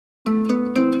Hi,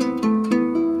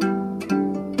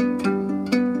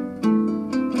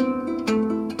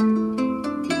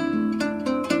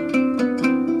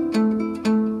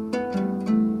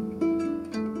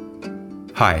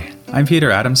 I'm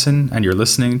Peter Adamson, and you're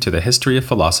listening to the History of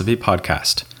Philosophy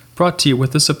podcast, brought to you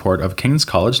with the support of King's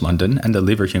College London and the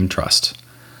Leverhulme Trust.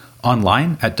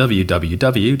 Online at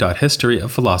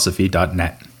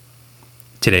www.historyofphilosophy.net.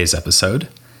 Today's episode,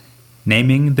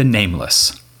 Naming the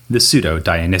Nameless, the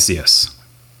Pseudo-Dionysius.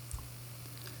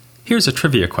 Here's a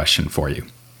trivia question for you.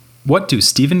 What do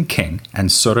Stephen King and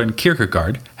Soren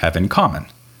Kierkegaard have in common?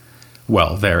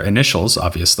 Well, their initials,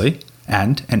 obviously,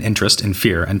 and an interest in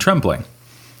fear and trembling.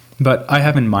 But I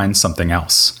have in mind something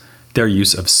else, their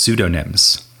use of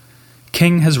pseudonyms.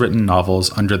 King has written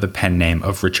novels under the pen name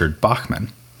of Richard Bachman.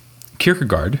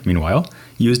 Kierkegaard, meanwhile,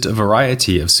 used a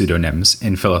variety of pseudonyms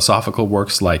in philosophical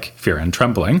works like Fear and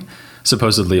Trembling,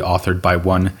 supposedly authored by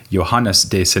one Johannes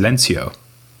de Silencio.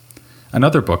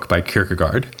 Another book by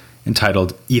Kierkegaard,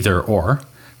 entitled Either Or,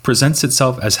 presents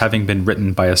itself as having been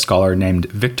written by a scholar named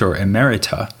Victor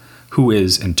Emerita, who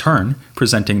is, in turn,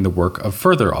 presenting the work of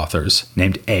further authors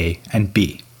named A and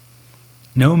B.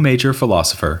 No major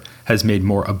philosopher has made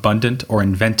more abundant or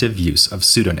inventive use of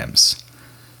pseudonyms.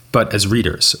 But as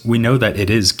readers, we know that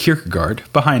it is Kierkegaard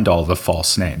behind all the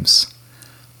false names.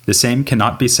 The same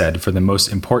cannot be said for the most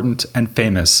important and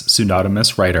famous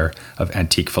pseudonymous writer of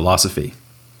antique philosophy.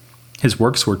 His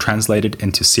works were translated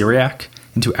into Syriac,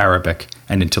 into Arabic,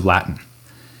 and into Latin.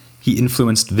 He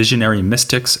influenced visionary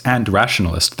mystics and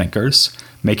rationalist thinkers,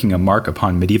 making a mark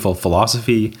upon medieval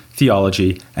philosophy,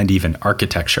 theology, and even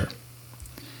architecture.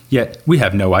 Yet we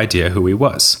have no idea who he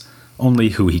was, only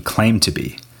who he claimed to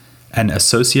be, an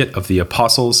associate of the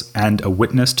apostles and a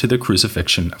witness to the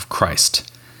crucifixion of Christ.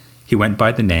 He went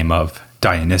by the name of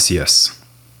Dionysius.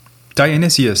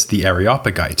 Dionysius the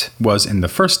Areopagite was in the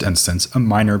first instance a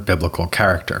minor biblical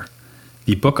character.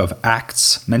 The Book of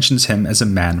Acts mentions him as a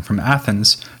man from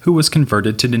Athens who was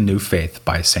converted to the new faith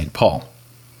by St. Paul.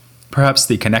 Perhaps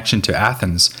the connection to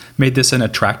Athens made this an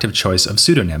attractive choice of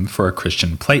pseudonym for a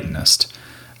Christian Platonist.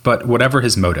 But whatever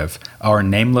his motive, our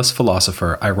nameless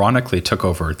philosopher ironically took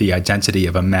over the identity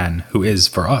of a man who is,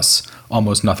 for us,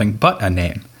 almost nothing but a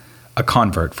name, a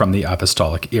convert from the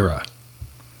apostolic era.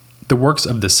 The works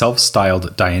of the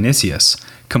self-styled Dionysius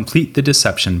complete the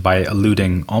deception by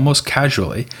alluding, almost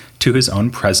casually, to his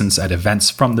own presence at events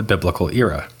from the biblical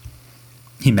era.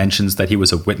 He mentions that he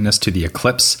was a witness to the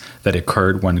eclipse that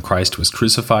occurred when Christ was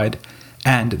crucified,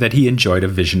 and that he enjoyed a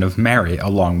vision of Mary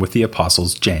along with the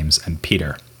apostles James and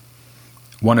Peter.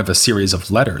 One of a series of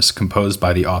letters composed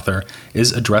by the author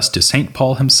is addressed to St.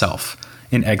 Paul himself,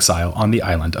 in exile on the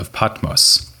island of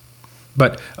Patmos.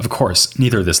 But, of course,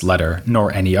 neither this letter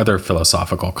nor any other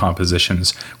philosophical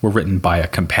compositions were written by a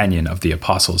companion of the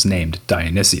apostles named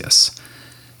Dionysius.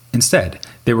 Instead,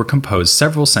 they were composed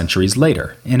several centuries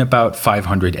later, in about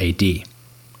 500 AD.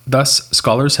 Thus,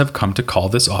 scholars have come to call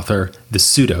this author the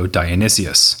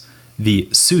Pseudo-Dionysius. The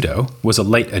pseudo was a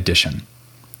late addition.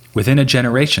 Within a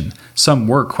generation, some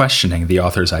were questioning the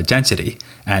author's identity,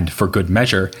 and, for good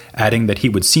measure, adding that he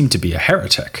would seem to be a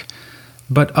heretic.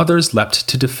 But others leapt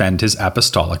to defend his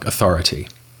apostolic authority.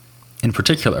 In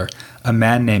particular, a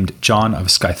man named John of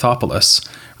Scythopolis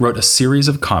wrote a series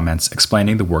of comments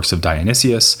explaining the works of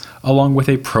Dionysius, along with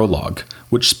a prologue,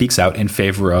 which speaks out in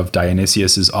favor of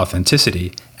Dionysius's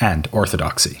authenticity and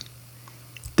orthodoxy.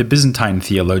 The Byzantine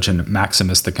theologian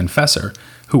Maximus the Confessor,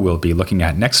 who we'll be looking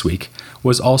at next week,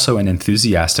 was also an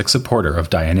enthusiastic supporter of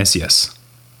Dionysius.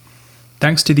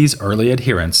 Thanks to these early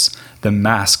adherents, the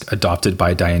mask adopted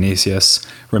by Dionysius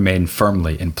remained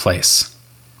firmly in place.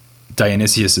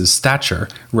 Dionysius's stature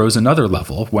rose another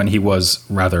level when he was,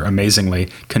 rather amazingly,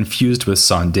 confused with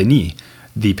Saint Denis,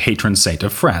 the patron saint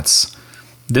of France.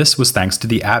 This was thanks to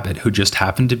the abbot who just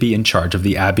happened to be in charge of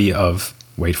the abbey of,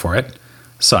 wait for it,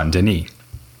 Saint Denis.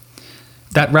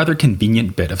 That rather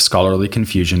convenient bit of scholarly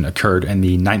confusion occurred in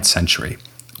the 9th century,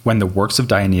 when the works of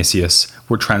Dionysius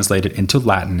were translated into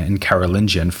Latin in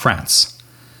Carolingian France.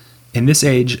 In this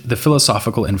age, the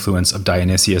philosophical influence of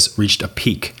Dionysius reached a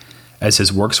peak, as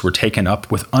his works were taken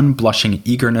up with unblushing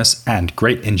eagerness and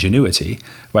great ingenuity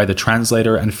by the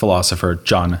translator and philosopher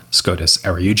John Scotus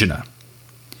Eriugena.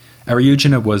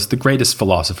 Eriugena was the greatest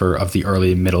philosopher of the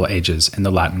early Middle Ages in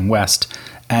the Latin West,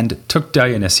 and took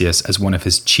Dionysius as one of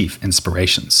his chief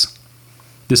inspirations.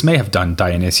 This may have done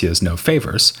Dionysius no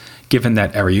favors, given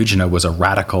that Eriugena was a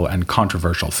radical and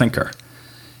controversial thinker.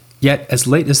 Yet, as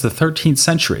late as the 13th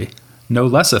century, no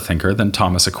less a thinker than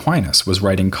Thomas Aquinas was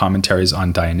writing commentaries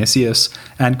on Dionysius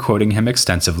and quoting him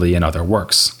extensively in other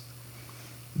works.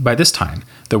 By this time,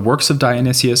 the works of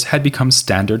Dionysius had become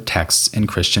standard texts in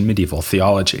Christian medieval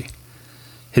theology.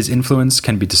 His influence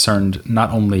can be discerned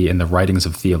not only in the writings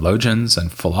of theologians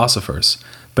and philosophers,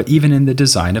 but even in the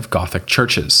design of Gothic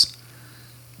churches.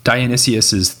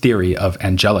 Dionysius's theory of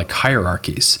angelic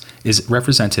hierarchies is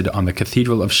represented on the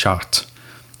Cathedral of Chartres,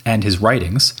 and his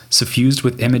writings, suffused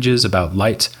with images about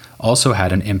light, also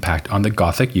had an impact on the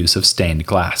Gothic use of stained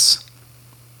glass.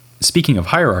 Speaking of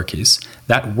hierarchies,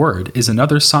 that word is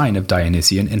another sign of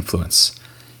Dionysian influence.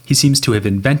 He seems to have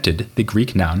invented the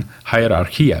Greek noun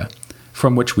hierarchia,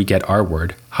 from which we get our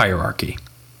word hierarchy.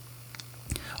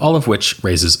 All of which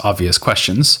raises obvious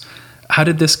questions. How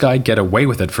did this guy get away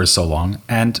with it for so long,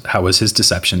 and how was his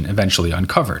deception eventually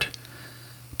uncovered?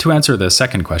 To answer the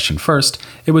second question first,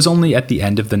 it was only at the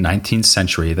end of the 19th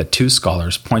century that two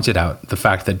scholars pointed out the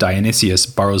fact that Dionysius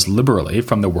borrows liberally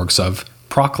from the works of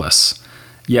Proclus.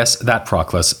 Yes, that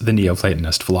Proclus, the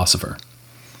Neoplatonist philosopher.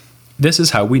 This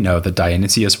is how we know that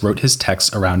Dionysius wrote his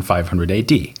texts around 500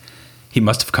 AD. He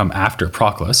must have come after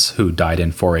Proclus, who died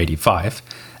in 485,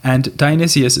 and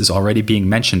Dionysius is already being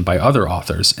mentioned by other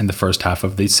authors in the first half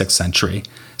of the 6th century,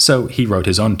 so he wrote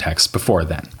his own texts before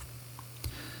then.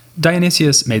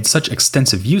 Dionysius made such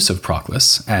extensive use of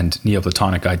Proclus, and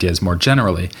Neoplatonic ideas more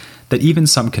generally, that even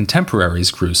some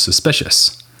contemporaries grew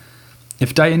suspicious.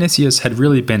 If Dionysius had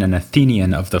really been an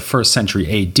Athenian of the 1st century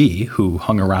AD who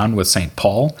hung around with St.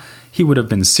 Paul, he would have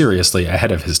been seriously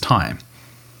ahead of his time.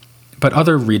 But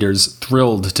other readers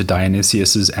thrilled to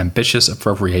Dionysius's ambitious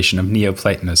appropriation of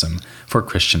Neoplatonism for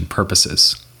Christian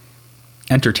purposes.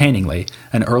 Entertainingly,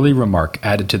 an early remark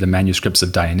added to the manuscripts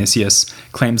of Dionysius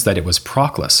claims that it was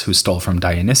Proclus who stole from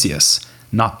Dionysius,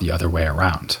 not the other way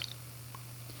around.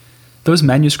 Those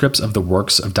manuscripts of the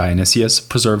works of Dionysius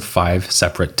preserve 5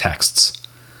 separate texts.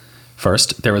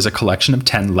 First, there is a collection of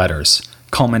 10 letters,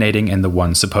 culminating in the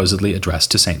one supposedly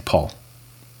addressed to St. Paul.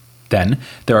 Then,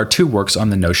 there are 2 works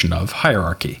on the notion of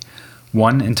hierarchy.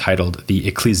 One, entitled The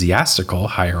Ecclesiastical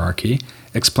Hierarchy,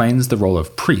 explains the role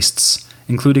of priests,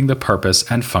 including the purpose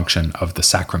and function of the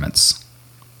sacraments.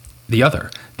 The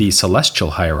other, The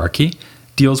Celestial Hierarchy,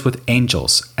 deals with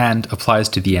angels and applies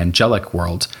to the angelic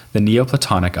world the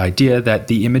Neoplatonic idea that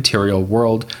the immaterial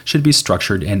world should be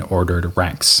structured in ordered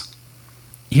ranks.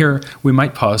 Here, we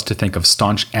might pause to think of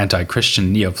staunch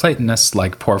anti-Christian Neoplatonists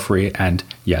like Porphyry and,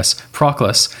 yes,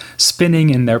 Proclus, spinning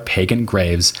in their pagan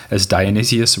graves as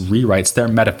Dionysius rewrites their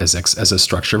metaphysics as a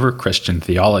structure for Christian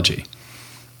theology.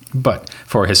 But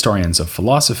for historians of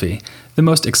philosophy, the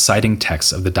most exciting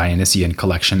texts of the Dionysian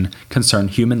collection concern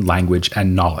human language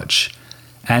and knowledge,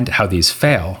 and how these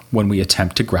fail when we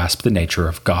attempt to grasp the nature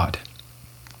of God.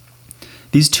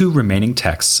 These 2 remaining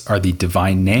texts are the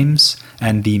Divine Names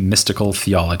and the Mystical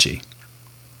Theology.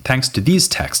 Thanks to these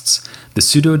texts, the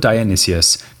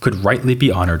Pseudo-Dionysius could rightly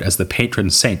be honored as the patron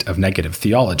saint of negative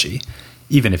theology,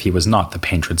 even if he was not the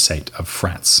patron saint of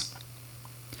France.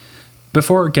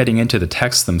 Before getting into the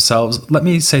texts themselves, let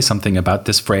me say something about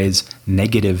this phrase,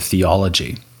 negative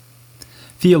theology.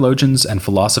 Theologians and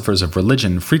philosophers of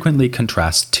religion frequently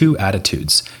contrast 2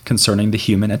 attitudes concerning the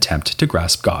human attempt to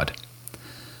grasp God.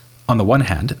 On the one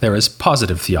hand, there is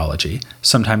positive theology,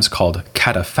 sometimes called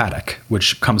cataphatic,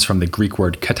 which comes from the Greek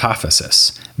word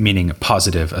kataphasis, meaning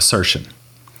positive assertion.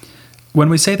 When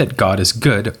we say that God is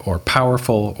good or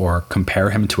powerful or compare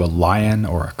him to a lion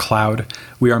or a cloud,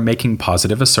 we are making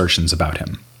positive assertions about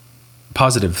him.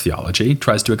 Positive theology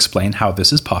tries to explain how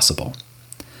this is possible.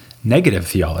 Negative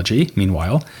theology,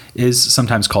 meanwhile, is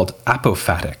sometimes called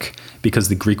apophatic, because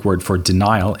the Greek word for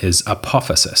denial is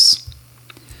apophasis.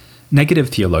 Negative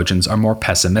theologians are more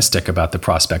pessimistic about the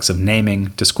prospects of naming,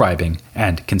 describing,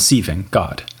 and conceiving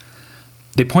God.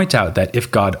 They point out that if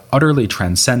God utterly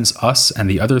transcends us and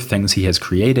the other things he has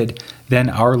created, then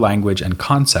our language and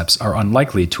concepts are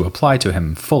unlikely to apply to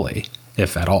him fully,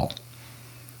 if at all.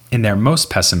 In their most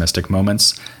pessimistic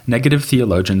moments, negative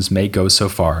theologians may go so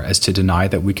far as to deny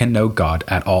that we can know God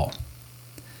at all.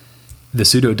 The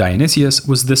Pseudo-Dionysius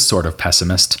was this sort of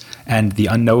pessimist, and the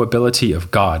unknowability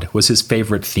of God was his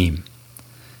favorite theme.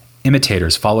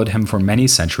 Imitators followed him for many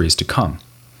centuries to come.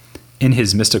 In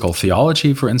his mystical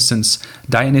theology, for instance,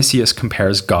 Dionysius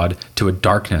compares God to a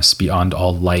darkness beyond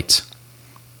all light.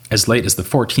 As late as the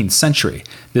 14th century,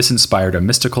 this inspired a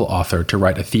mystical author to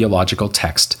write a theological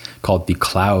text called The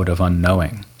Cloud of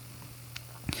Unknowing.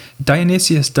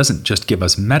 Dionysius doesn't just give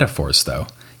us metaphors, though.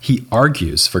 He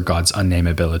argues for God's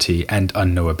unnamability and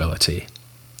unknowability.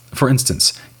 For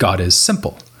instance, God is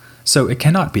simple, so it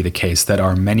cannot be the case that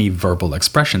our many verbal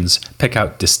expressions pick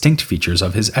out distinct features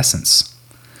of his essence.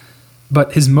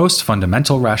 But his most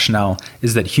fundamental rationale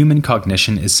is that human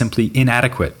cognition is simply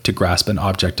inadequate to grasp an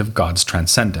object of God's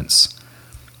transcendence.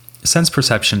 Sense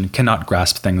perception cannot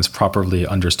grasp things properly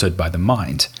understood by the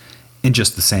mind. In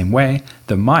just the same way,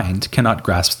 the mind cannot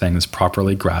grasp things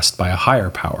properly grasped by a higher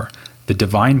power, the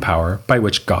divine power by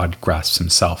which God grasps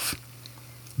himself.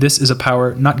 This is a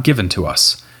power not given to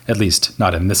us, at least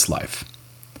not in this life.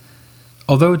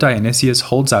 Although Dionysius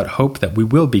holds out hope that we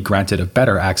will be granted a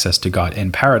better access to God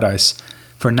in paradise,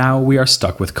 for now we are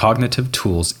stuck with cognitive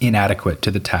tools inadequate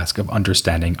to the task of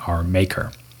understanding our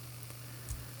Maker.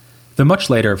 The much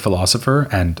later philosopher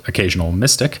and occasional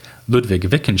mystic, Ludwig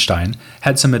Wittgenstein,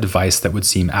 had some advice that would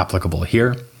seem applicable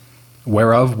here.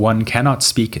 Whereof one cannot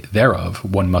speak, thereof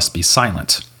one must be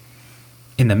silent.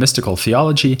 In the mystical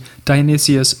theology,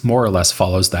 Dionysius more or less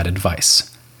follows that advice.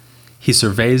 He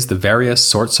surveys the various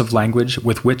sorts of language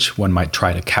with which one might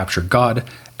try to capture God,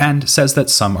 and says that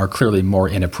some are clearly more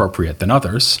inappropriate than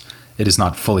others. It is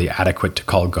not fully adequate to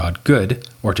call God good,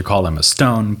 or to call him a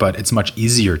stone, but it's much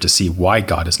easier to see why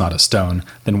God is not a stone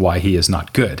than why he is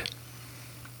not good.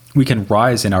 We can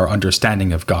rise in our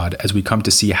understanding of God as we come to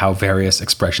see how various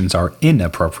expressions are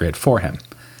inappropriate for him,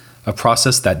 a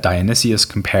process that Dionysius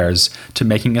compares to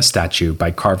making a statue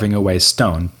by carving away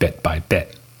stone bit by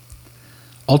bit.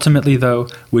 Ultimately, though,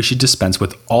 we should dispense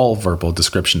with all verbal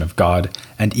description of God,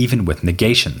 and even with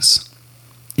negations.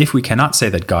 If we cannot say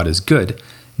that God is good,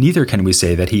 neither can we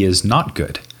say that he is not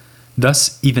good.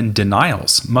 Thus, even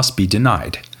denials must be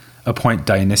denied, a point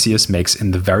Dionysius makes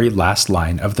in the very last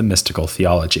line of the mystical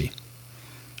theology.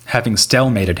 Having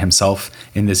stalemated himself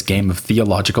in this game of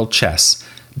theological chess,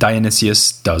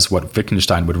 Dionysius does what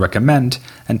Wittgenstein would recommend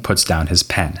and puts down his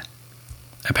pen.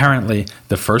 Apparently,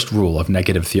 the first rule of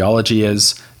negative theology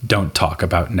is, don't talk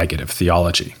about negative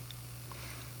theology.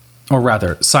 Or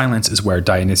rather, silence is where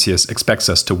Dionysius expects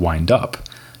us to wind up,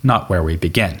 not where we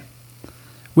begin.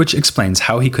 Which explains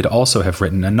how he could also have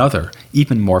written another,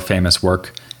 even more famous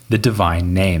work, The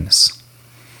Divine Names.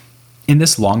 In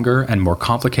this longer and more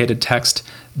complicated text,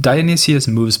 Dionysius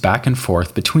moves back and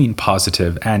forth between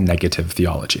positive and negative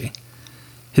theology.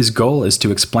 His goal is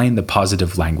to explain the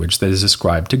positive language that is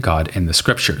ascribed to God in the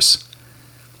Scriptures.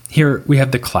 Here we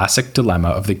have the classic dilemma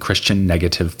of the Christian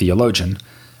negative theologian,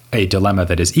 a dilemma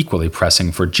that is equally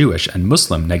pressing for Jewish and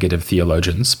Muslim negative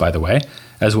theologians, by the way,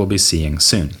 as we'll be seeing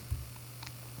soon.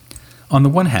 On the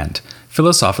one hand,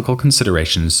 philosophical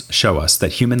considerations show us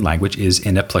that human language is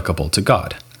inapplicable to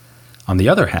God. On the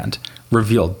other hand,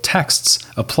 revealed texts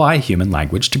apply human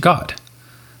language to God.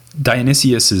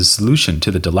 Dionysius' solution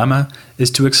to the dilemma is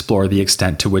to explore the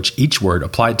extent to which each word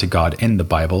applied to God in the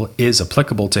Bible is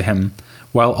applicable to him,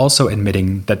 while also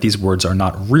admitting that these words are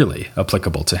not really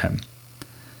applicable to him.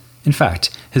 In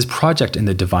fact, his project in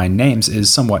the Divine Names is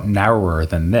somewhat narrower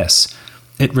than this.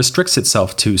 It restricts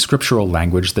itself to scriptural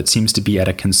language that seems to be at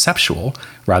a conceptual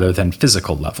rather than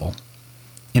physical level.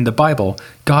 In the Bible,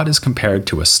 God is compared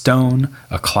to a stone,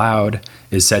 a cloud,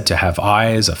 is said to have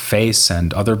eyes, a face,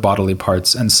 and other bodily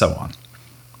parts, and so on.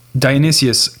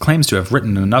 Dionysius claims to have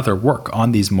written another work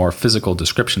on these more physical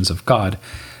descriptions of God,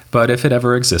 but if it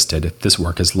ever existed, this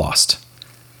work is lost.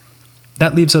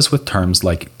 That leaves us with terms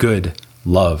like good,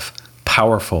 love,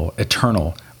 powerful,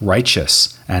 eternal,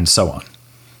 righteous, and so on.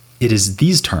 It is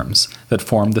these terms that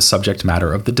form the subject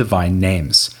matter of the Divine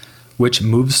Names, which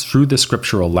moves through the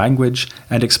scriptural language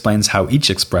and explains how each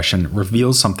expression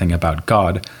reveals something about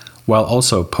God, while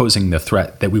also posing the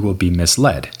threat that we will be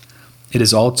misled. It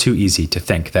is all too easy to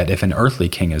think that if an earthly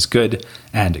king is good,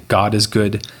 and God is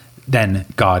good, then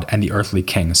God and the earthly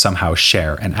king somehow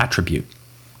share an attribute.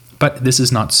 But this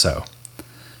is not so.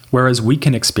 Whereas we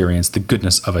can experience the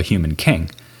goodness of a human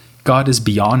king, God is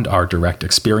beyond our direct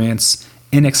experience,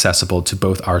 inaccessible to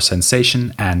both our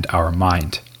sensation and our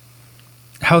mind.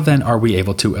 How then are we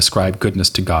able to ascribe goodness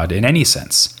to God in any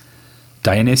sense?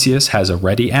 Dionysius has a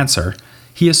ready answer.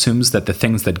 He assumes that the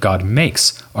things that God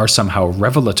makes are somehow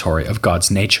revelatory of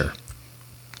God's nature.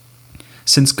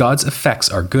 Since God's effects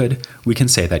are good, we can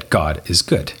say that God is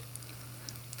good.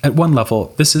 At one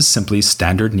level, this is simply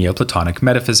standard Neoplatonic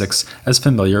metaphysics as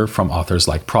familiar from authors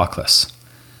like Proclus.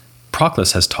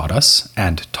 Proclus has taught us,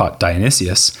 and taught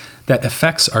Dionysius, that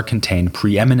effects are contained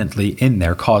preeminently in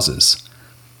their causes.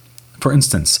 For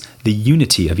instance, the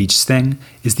unity of each thing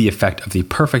is the effect of the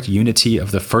perfect unity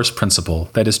of the first principle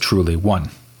that is truly one.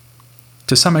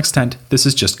 To some extent, this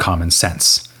is just common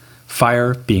sense.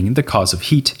 Fire, being the cause of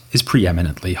heat, is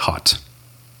preeminently hot.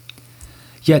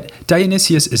 Yet,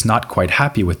 Dionysius is not quite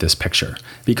happy with this picture,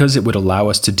 because it would allow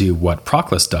us to do what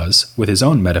Proclus does with his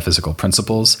own metaphysical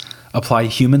principles, apply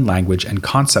human language and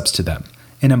concepts to them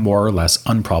in a more or less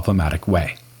unproblematic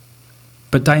way.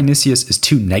 But Dionysius is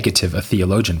too negative a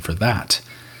theologian for that.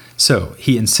 So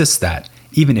he insists that,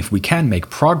 even if we can make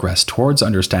progress towards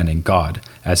understanding God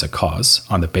as a cause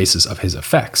on the basis of his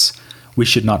effects, we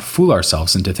should not fool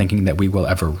ourselves into thinking that we will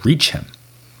ever reach him.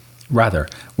 Rather,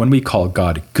 when we call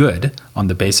God good on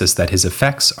the basis that his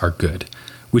effects are good,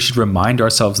 we should remind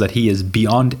ourselves that he is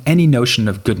beyond any notion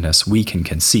of goodness we can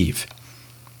conceive.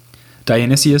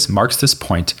 Dionysius marks this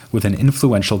point with an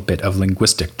influential bit of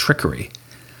linguistic trickery.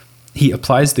 He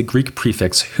applies the Greek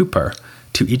prefix hyper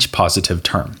to each positive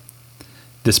term.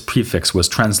 This prefix was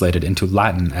translated into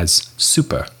Latin as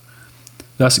super.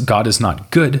 Thus, God is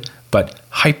not good, but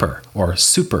hyper or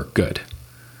super good.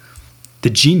 The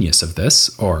genius of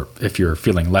this, or if you're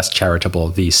feeling less charitable,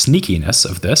 the sneakiness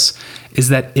of this, is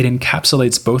that it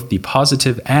encapsulates both the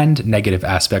positive and negative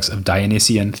aspects of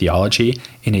Dionysian theology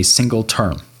in a single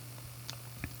term.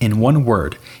 In one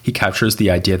word, he captures the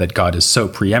idea that God is so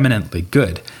preeminently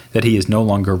good that he is no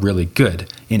longer really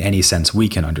good in any sense we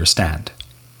can understand.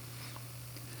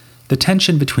 The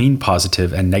tension between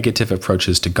positive and negative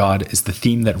approaches to God is the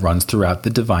theme that runs throughout the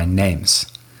divine names.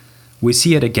 We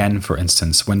see it again, for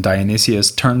instance, when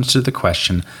Dionysius turns to the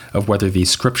question of whether the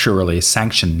scripturally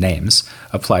sanctioned names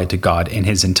apply to God in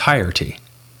his entirety.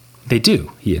 They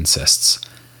do, he insists.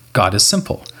 God is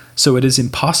simple, so it is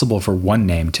impossible for one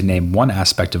name to name one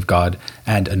aspect of God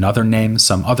and another name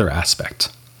some other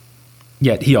aspect.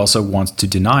 Yet he also wants to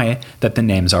deny that the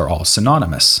names are all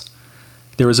synonymous.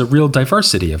 There is a real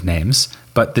diversity of names,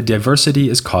 but the diversity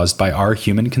is caused by our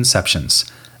human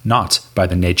conceptions, not by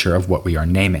the nature of what we are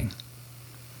naming.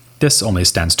 This only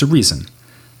stands to reason.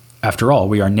 After all,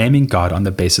 we are naming God on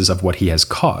the basis of what he has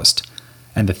caused,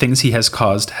 and the things he has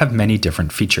caused have many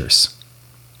different features.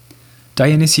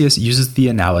 Dionysius uses the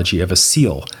analogy of a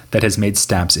seal that has made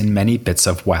stamps in many bits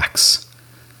of wax.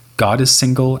 God is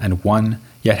single and one,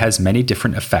 yet has many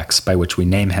different effects by which we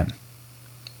name him.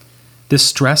 This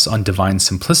stress on divine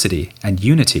simplicity and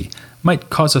unity might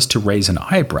cause us to raise an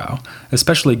eyebrow,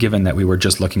 especially given that we were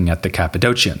just looking at the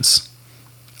Cappadocians.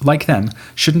 Like them,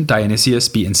 shouldn't Dionysius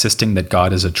be insisting that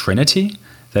God is a trinity,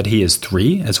 that he is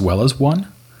three as well as one?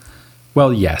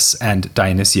 Well, yes, and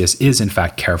Dionysius is in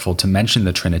fact careful to mention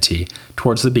the Trinity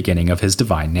towards the beginning of his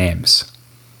divine names.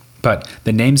 But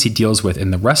the names he deals with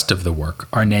in the rest of the work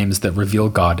are names that reveal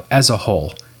God as a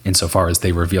whole, insofar as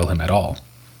they reveal him at all.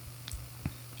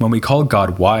 When we call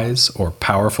God wise, or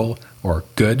powerful, or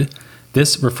good,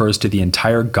 this refers to the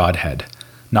entire Godhead,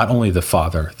 not only the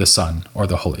Father, the Son, or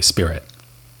the Holy Spirit.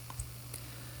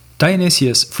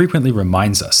 Dionysius frequently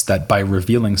reminds us that by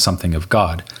revealing something of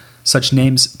God, such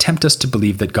names tempt us to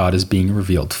believe that God is being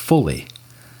revealed fully.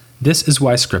 This is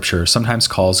why Scripture sometimes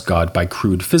calls God by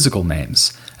crude physical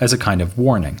names, as a kind of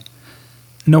warning.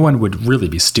 No one would really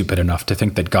be stupid enough to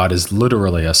think that God is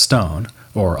literally a stone,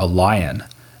 or a lion,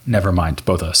 never mind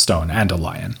both a stone and a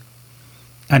lion.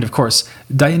 And of course,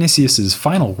 Dionysius's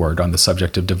final word on the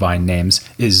subject of divine names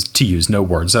is to use no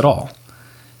words at all.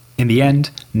 In the end,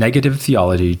 negative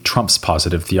theology trumps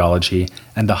positive theology,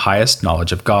 and the highest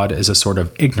knowledge of God is a sort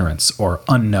of ignorance or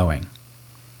unknowing.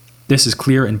 This is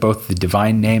clear in both the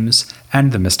divine names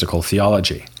and the mystical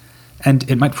theology, and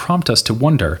it might prompt us to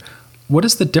wonder, what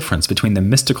is the difference between the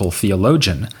mystical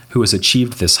theologian who has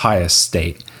achieved this highest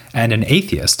state and an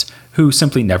atheist who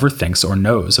simply never thinks or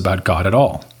knows about God at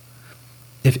all?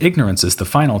 If ignorance is the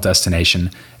final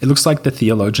destination, it looks like the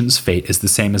theologian's fate is the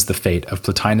same as the fate of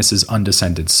Plotinus's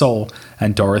undescended soul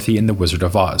and Dorothy in The Wizard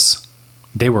of Oz.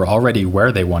 They were already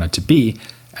where they wanted to be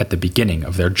at the beginning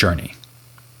of their journey.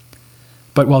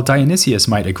 But while Dionysius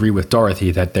might agree with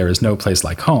Dorothy that there is no place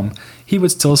like home, he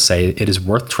would still say it is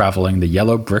worth traveling the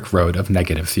yellow brick road of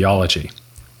negative theology.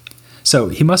 So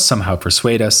he must somehow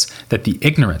persuade us that the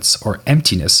ignorance or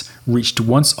emptiness reached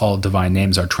once all divine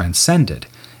names are transcended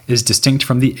is distinct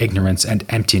from the ignorance and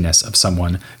emptiness of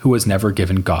someone who has never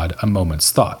given God a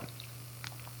moment's thought.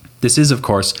 This is, of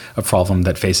course, a problem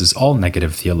that faces all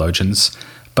negative theologians,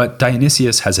 but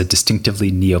Dionysius has a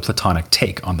distinctively Neoplatonic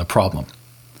take on the problem.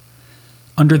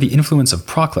 Under the influence of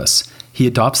Proclus, he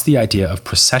adopts the idea of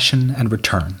procession and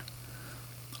return.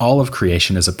 All of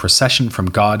creation is a procession from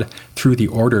God through the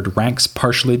ordered ranks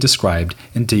partially described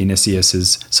in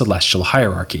Dionysius's celestial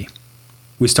hierarchy.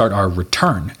 We start our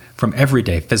return from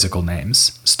everyday physical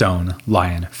names, stone,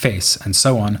 lion, face, and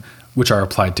so on, which are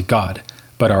applied to God,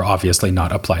 but are obviously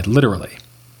not applied literally.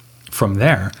 From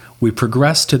there, we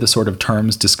progress to the sort of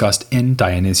terms discussed in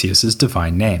Dionysius's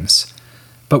divine names.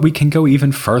 But we can go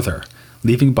even further,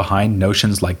 leaving behind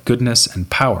notions like goodness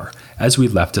and power as we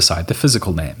left aside the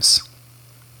physical names.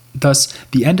 Thus,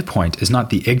 the end point is not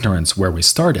the ignorance where we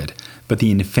started, but the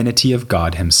infinity of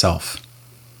God himself.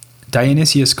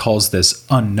 Dionysius calls this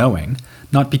unknowing,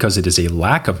 not because it is a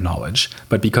lack of knowledge,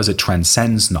 but because it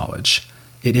transcends knowledge.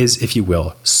 It is, if you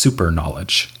will, super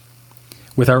knowledge.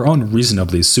 With our own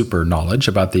reasonably super knowledge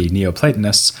about the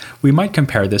Neoplatonists, we might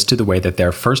compare this to the way that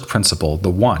their first principle, the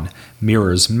One,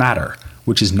 mirrors matter,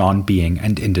 which is non-being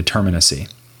and indeterminacy.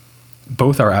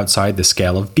 Both are outside the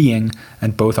scale of being,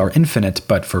 and both are infinite,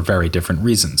 but for very different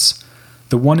reasons.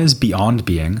 The One is beyond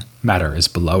being, matter is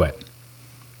below it.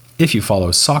 If you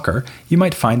follow soccer, you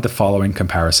might find the following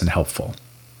comparison helpful.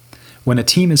 When a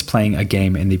team is playing a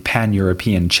game in the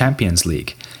Pan-European Champions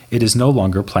League, it is no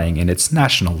longer playing in its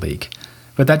national league.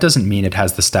 But that doesn't mean it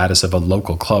has the status of a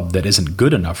local club that isn't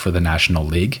good enough for the National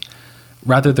League.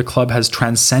 Rather, the club has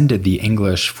transcended the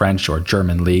English, French, or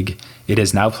German league. It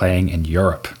is now playing in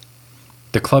Europe.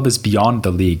 The club is beyond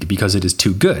the league because it is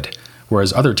too good,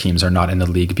 whereas other teams are not in the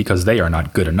league because they are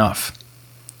not good enough.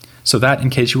 So that, in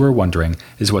case you were wondering,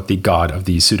 is what the god of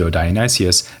the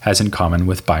Pseudo-Dionysius has in common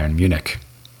with Bayern Munich.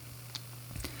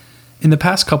 In the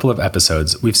past couple of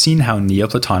episodes, we've seen how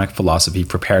Neoplatonic philosophy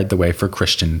prepared the way for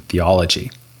Christian theology.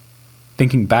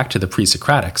 Thinking back to the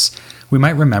pre-Socratics, we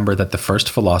might remember that the first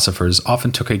philosophers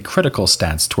often took a critical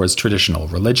stance towards traditional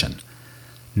religion.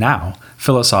 Now,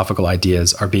 philosophical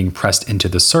ideas are being pressed into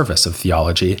the service of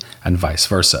theology, and vice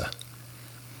versa.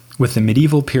 With the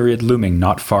medieval period looming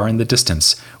not far in the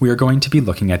distance, we are going to be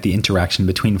looking at the interaction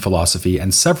between philosophy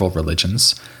and several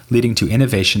religions, leading to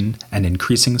innovation and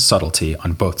increasing subtlety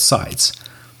on both sides.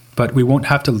 But we won't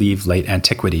have to leave late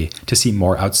antiquity to see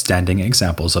more outstanding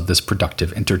examples of this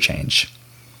productive interchange.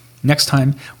 Next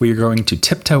time, we are going to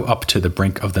tiptoe up to the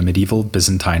brink of the medieval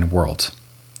Byzantine world.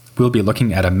 We'll be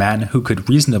looking at a man who could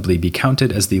reasonably be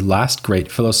counted as the last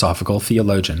great philosophical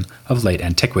theologian of late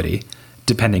antiquity,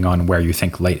 depending on where you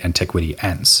think late antiquity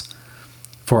ends.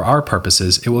 For our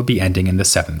purposes, it will be ending in the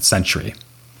 7th century.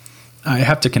 I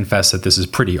have to confess that this is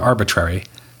pretty arbitrary,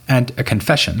 and a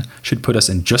confession should put us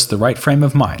in just the right frame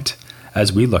of mind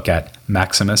as we look at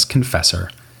Maximus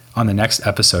Confessor on the next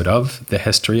episode of The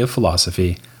History of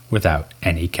Philosophy Without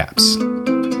Any Caps.